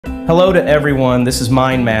Hello to everyone, this is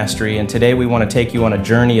Mind Mastery, and today we want to take you on a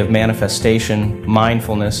journey of manifestation,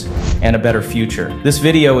 mindfulness, and a better future. This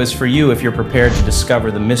video is for you if you're prepared to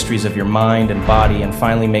discover the mysteries of your mind and body and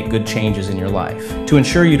finally make good changes in your life. To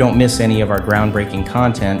ensure you don't miss any of our groundbreaking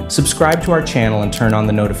content, subscribe to our channel and turn on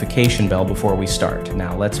the notification bell before we start.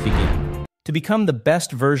 Now let's begin. To become the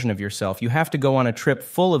best version of yourself, you have to go on a trip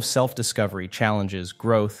full of self-discovery, challenges,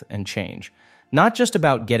 growth, and change. Not just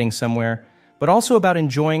about getting somewhere, but also about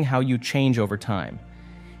enjoying how you change over time.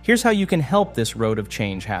 Here's how you can help this road of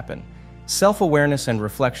change happen. Self-awareness and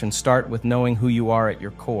reflection start with knowing who you are at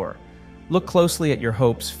your core. Look closely at your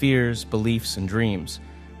hopes, fears, beliefs, and dreams.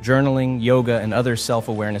 Journaling, yoga, and other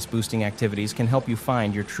self-awareness boosting activities can help you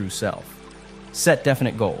find your true self. Set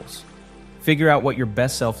definite goals. Figure out what your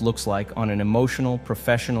best self looks like on an emotional,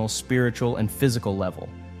 professional, spiritual, and physical level.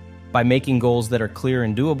 By making goals that are clear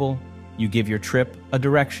and doable, you give your trip a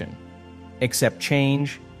direction. Accept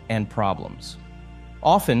change and problems.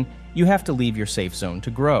 Often, you have to leave your safe zone to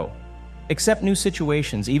grow. Accept new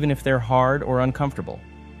situations even if they're hard or uncomfortable.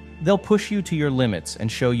 They'll push you to your limits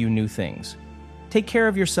and show you new things. Take care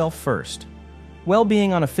of yourself first.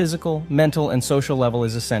 Well-being on a physical, mental, and social level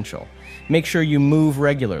is essential. Make sure you move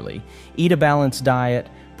regularly, eat a balanced diet,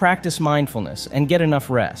 practice mindfulness, and get enough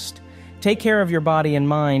rest. Take care of your body and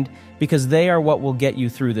mind because they are what will get you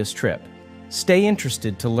through this trip. Stay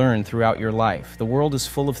interested to learn throughout your life. The world is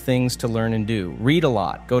full of things to learn and do. Read a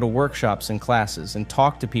lot, go to workshops and classes, and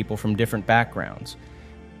talk to people from different backgrounds.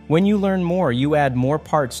 When you learn more, you add more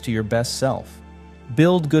parts to your best self.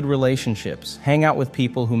 Build good relationships. Hang out with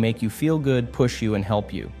people who make you feel good, push you, and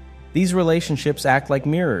help you. These relationships act like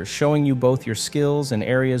mirrors, showing you both your skills and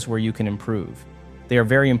areas where you can improve. They are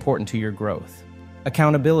very important to your growth.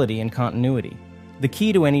 Accountability and continuity. The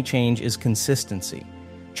key to any change is consistency.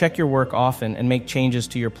 Check your work often and make changes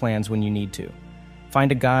to your plans when you need to.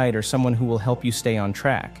 Find a guide or someone who will help you stay on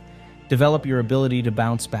track. Develop your ability to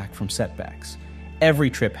bounce back from setbacks. Every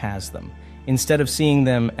trip has them. Instead of seeing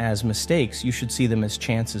them as mistakes, you should see them as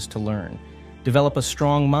chances to learn. Develop a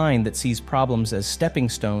strong mind that sees problems as stepping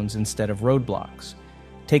stones instead of roadblocks.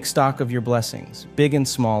 Take stock of your blessings, big and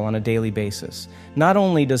small, on a daily basis. Not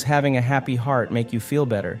only does having a happy heart make you feel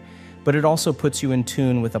better, but it also puts you in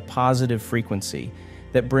tune with a positive frequency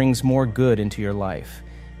that brings more good into your life.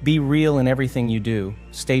 Be real in everything you do.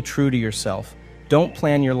 Stay true to yourself. Don't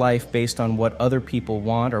plan your life based on what other people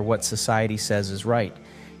want or what society says is right.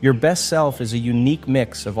 Your best self is a unique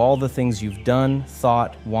mix of all the things you've done,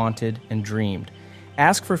 thought, wanted, and dreamed.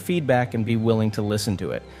 Ask for feedback and be willing to listen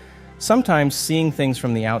to it. Sometimes seeing things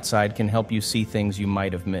from the outside can help you see things you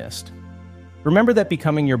might have missed. Remember that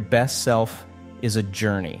becoming your best self is a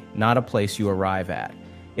journey, not a place you arrive at.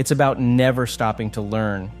 It's about never stopping to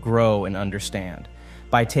learn, grow, and understand.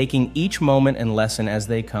 By taking each moment and lesson as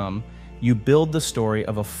they come, you build the story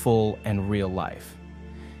of a full and real life.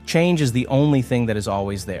 Change is the only thing that is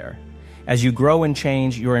always there. As you grow and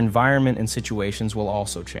change, your environment and situations will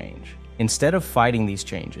also change. Instead of fighting these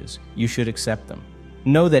changes, you should accept them.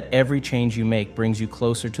 Know that every change you make brings you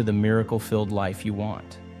closer to the miracle-filled life you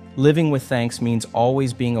want. Living with thanks means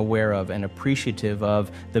always being aware of and appreciative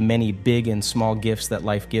of the many big and small gifts that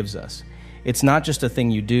life gives us. It's not just a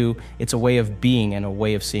thing you do, it's a way of being and a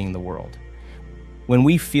way of seeing the world. When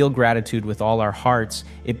we feel gratitude with all our hearts,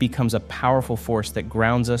 it becomes a powerful force that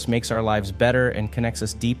grounds us, makes our lives better, and connects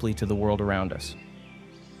us deeply to the world around us.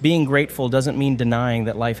 Being grateful doesn't mean denying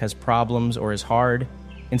that life has problems or is hard.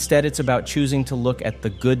 Instead, it's about choosing to look at the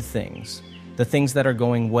good things, the things that are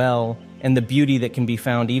going well, and the beauty that can be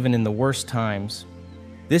found even in the worst times.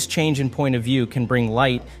 This change in point of view can bring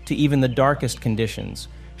light to even the darkest conditions,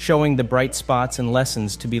 showing the bright spots and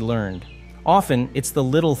lessons to be learned. Often, it's the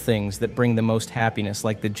little things that bring the most happiness,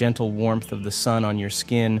 like the gentle warmth of the sun on your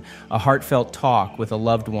skin, a heartfelt talk with a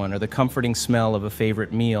loved one, or the comforting smell of a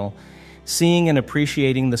favorite meal. Seeing and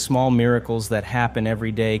appreciating the small miracles that happen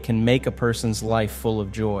every day can make a person's life full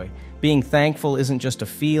of joy. Being thankful isn't just a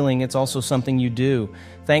feeling, it's also something you do.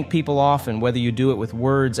 Thank people often, whether you do it with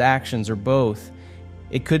words, actions, or both.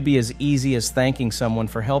 It could be as easy as thanking someone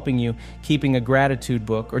for helping you, keeping a gratitude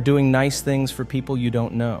book, or doing nice things for people you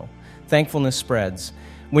don't know. Thankfulness spreads.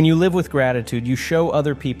 When you live with gratitude, you show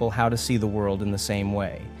other people how to see the world in the same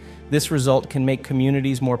way. This result can make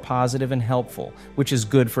communities more positive and helpful, which is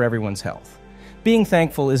good for everyone's health. Being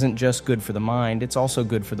thankful isn't just good for the mind, it's also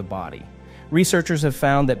good for the body. Researchers have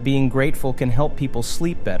found that being grateful can help people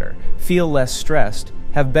sleep better, feel less stressed,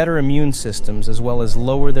 have better immune systems, as well as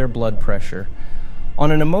lower their blood pressure.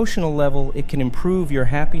 On an emotional level, it can improve your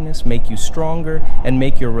happiness, make you stronger, and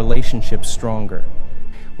make your relationships stronger.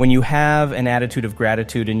 When you have an attitude of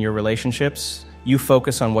gratitude in your relationships, You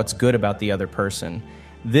focus on what's good about the other person.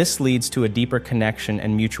 This leads to a deeper connection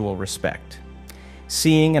and mutual respect.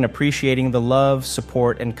 Seeing and appreciating the love,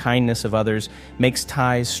 support, and kindness of others makes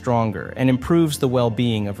ties stronger and improves the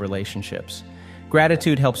well-being of relationships.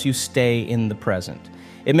 Gratitude helps you stay in the present.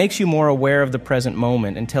 It makes you more aware of the present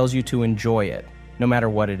moment and tells you to enjoy it, no matter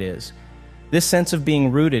what it is. This sense of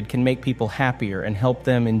being rooted can make people happier and help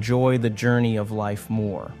them enjoy the journey of life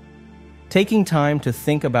more. Taking time to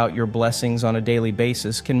think about your blessings on a daily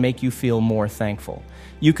basis can make you feel more thankful.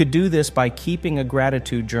 You could do this by keeping a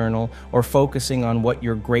gratitude journal or focusing on what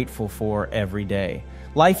you're grateful for every day.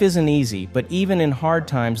 Life isn't easy, but even in hard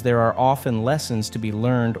times, there are often lessons to be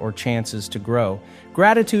learned or chances to grow.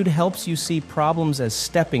 Gratitude helps you see problems as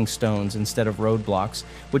stepping stones instead of roadblocks,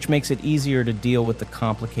 which makes it easier to deal with the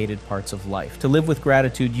complicated parts of life. To live with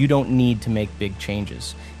gratitude, you don't need to make big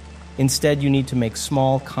changes. Instead, you need to make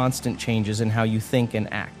small, constant changes in how you think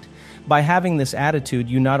and act. By having this attitude,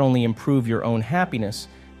 you not only improve your own happiness,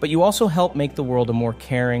 but you also help make the world a more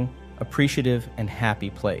caring, appreciative, and happy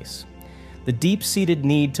place. The deep-seated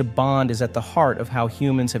need to bond is at the heart of how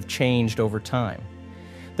humans have changed over time.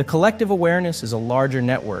 The collective awareness is a larger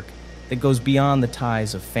network that goes beyond the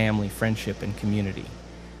ties of family, friendship, and community.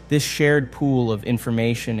 This shared pool of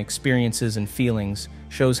information, experiences, and feelings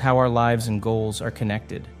shows how our lives and goals are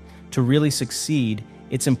connected. To really succeed,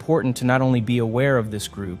 it's important to not only be aware of this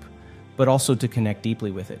group, but also to connect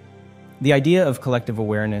deeply with it. The idea of collective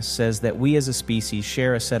awareness says that we as a species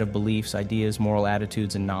share a set of beliefs, ideas, moral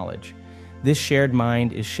attitudes, and knowledge. This shared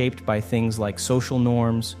mind is shaped by things like social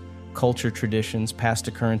norms, culture, traditions, past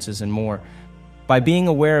occurrences, and more. By being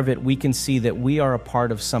aware of it, we can see that we are a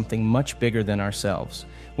part of something much bigger than ourselves.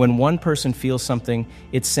 When one person feels something,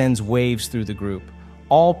 it sends waves through the group.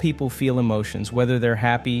 All people feel emotions, whether they're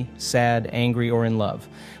happy, sad, angry, or in love.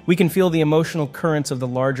 We can feel the emotional currents of the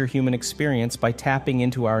larger human experience by tapping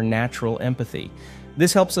into our natural empathy.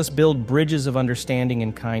 This helps us build bridges of understanding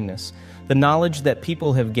and kindness. The knowledge that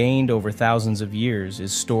people have gained over thousands of years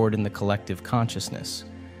is stored in the collective consciousness.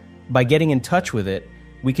 By getting in touch with it,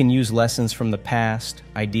 we can use lessons from the past,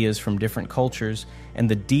 ideas from different cultures, and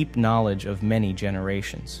the deep knowledge of many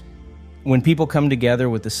generations. When people come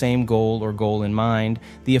together with the same goal or goal in mind,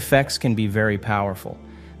 the effects can be very powerful.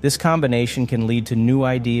 This combination can lead to new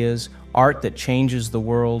ideas, art that changes the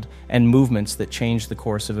world, and movements that change the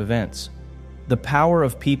course of events. The power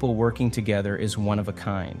of people working together is one of a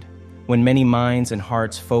kind. When many minds and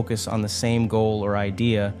hearts focus on the same goal or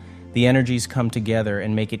idea, the energies come together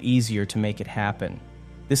and make it easier to make it happen.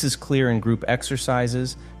 This is clear in group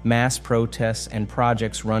exercises, mass protests, and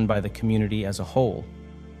projects run by the community as a whole.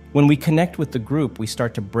 When we connect with the group, we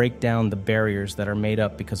start to break down the barriers that are made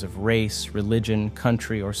up because of race, religion,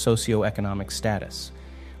 country, or socioeconomic status.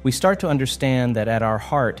 We start to understand that at our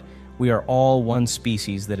heart, we are all one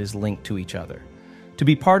species that is linked to each other. To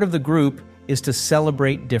be part of the group is to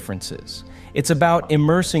celebrate differences. It's about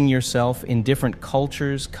immersing yourself in different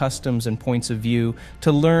cultures, customs, and points of view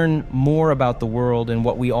to learn more about the world and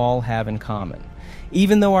what we all have in common.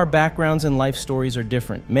 Even though our backgrounds and life stories are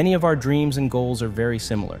different, many of our dreams and goals are very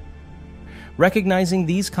similar. Recognizing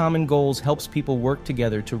these common goals helps people work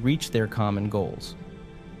together to reach their common goals.